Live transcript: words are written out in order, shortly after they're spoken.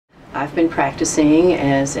I've been practicing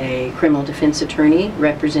as a criminal defense attorney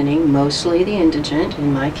representing mostly the indigent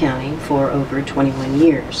in my county for over 21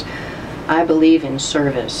 years. I believe in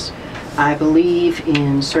service. I believe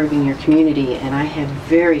in serving your community, and I have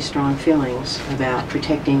very strong feelings about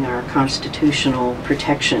protecting our constitutional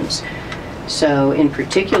protections. So in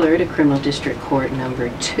particular to Criminal District Court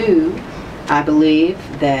number 2, I believe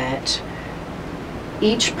that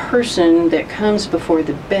each person that comes before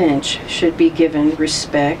the bench should be given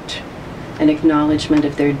respect and acknowledgement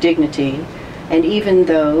of their dignity, and even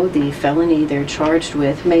though the felony they're charged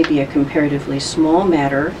with may be a comparatively small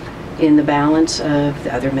matter in the balance of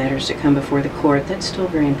the other matters that come before the court, that's still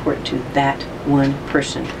very important to that one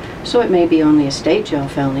person. So it may be only a state jail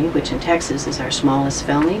felony, which in Texas is our smallest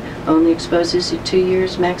felony, only exposes you to 2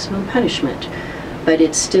 years maximum punishment. But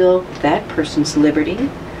it's still that person's liberty,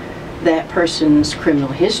 that person's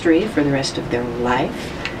criminal history for the rest of their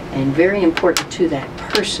life, and very important to that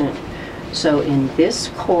person. So in this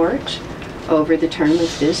court, over the term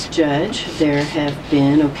of this judge, there have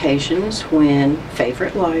been occasions when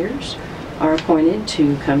favorite lawyers are appointed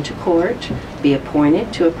to come to court, be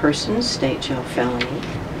appointed to a person's state jail felony,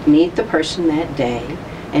 meet the person that day,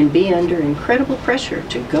 and be under incredible pressure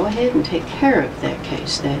to go ahead and take care of that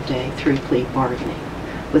case that day through plea bargaining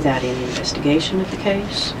without any investigation of the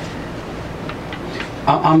case.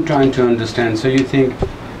 I'm trying to understand. So you think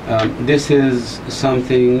this is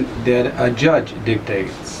something that a judge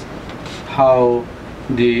dictates how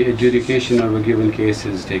the adjudication of a given case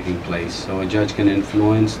is taking place? So a judge can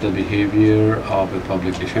influence the behavior of a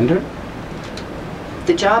public defender?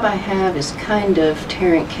 The job I have is kind of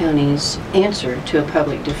Tarrant County's answer to a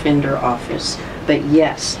public defender office. But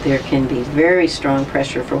yes, there can be very strong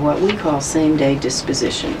pressure for what we call same-day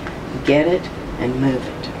disposition. Get it and move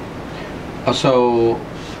it. So,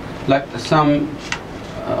 like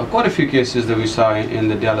quite a few cases that we saw in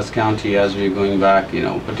the Dallas County as we're going back,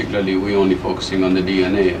 particularly we only focusing on the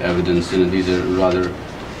DNA evidence, these are rather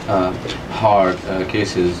hard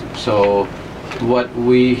cases. So what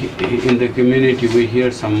we, in the community, we hear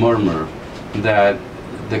some murmur that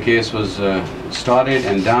the case was started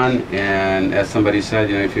and done, and as somebody said,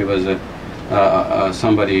 if it was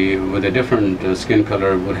somebody with a different skin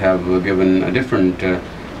color would have given a different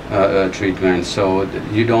treatment. So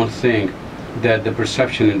you don't think that the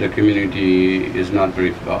perception in the community is not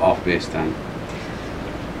very off base then?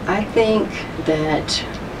 I think that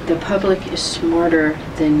the public is smarter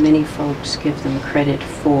than many folks give them credit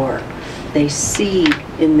for. They see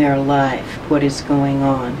in their life what is going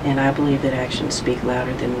on, and I believe that actions speak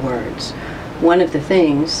louder than words. One of the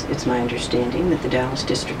things, it's my understanding, that the Dallas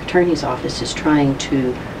District Attorney's Office is trying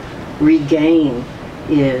to regain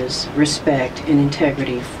is respect and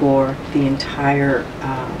integrity for the entire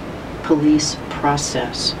police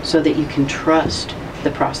process, so that you can trust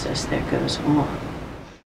the process that goes on.